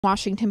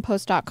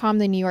WashingtonPost.com,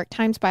 The New York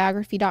Times,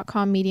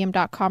 Biography.com,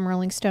 Medium.com,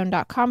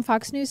 RollingStone.com,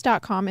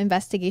 FoxNews.com,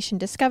 Investigation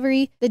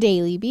Discovery, The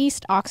Daily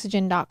Beast,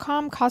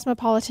 Oxygen.com,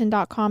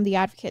 Cosmopolitan.com,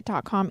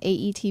 TheAdvocate.com,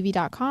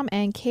 AETV.com,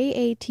 and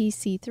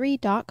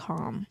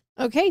KATC3.com.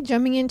 Okay,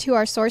 jumping into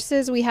our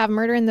sources, we have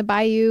Murder in the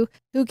Bayou,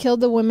 Who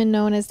Killed the Woman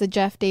Known as the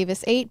Jeff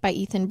Davis 8 by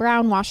Ethan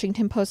Brown,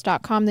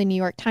 WashingtonPost.com, The New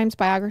York Times,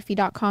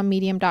 Biography.com,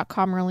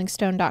 Medium.com,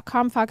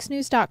 RollingStone.com,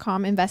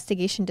 FoxNews.com,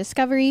 Investigation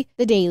Discovery,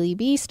 The Daily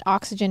Beast,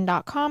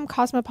 Oxygen.com,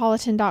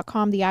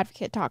 Cosmopolitan.com,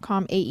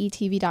 TheAdvocate.com,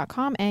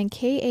 AETV.com, and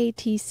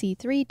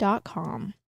KATC3.com.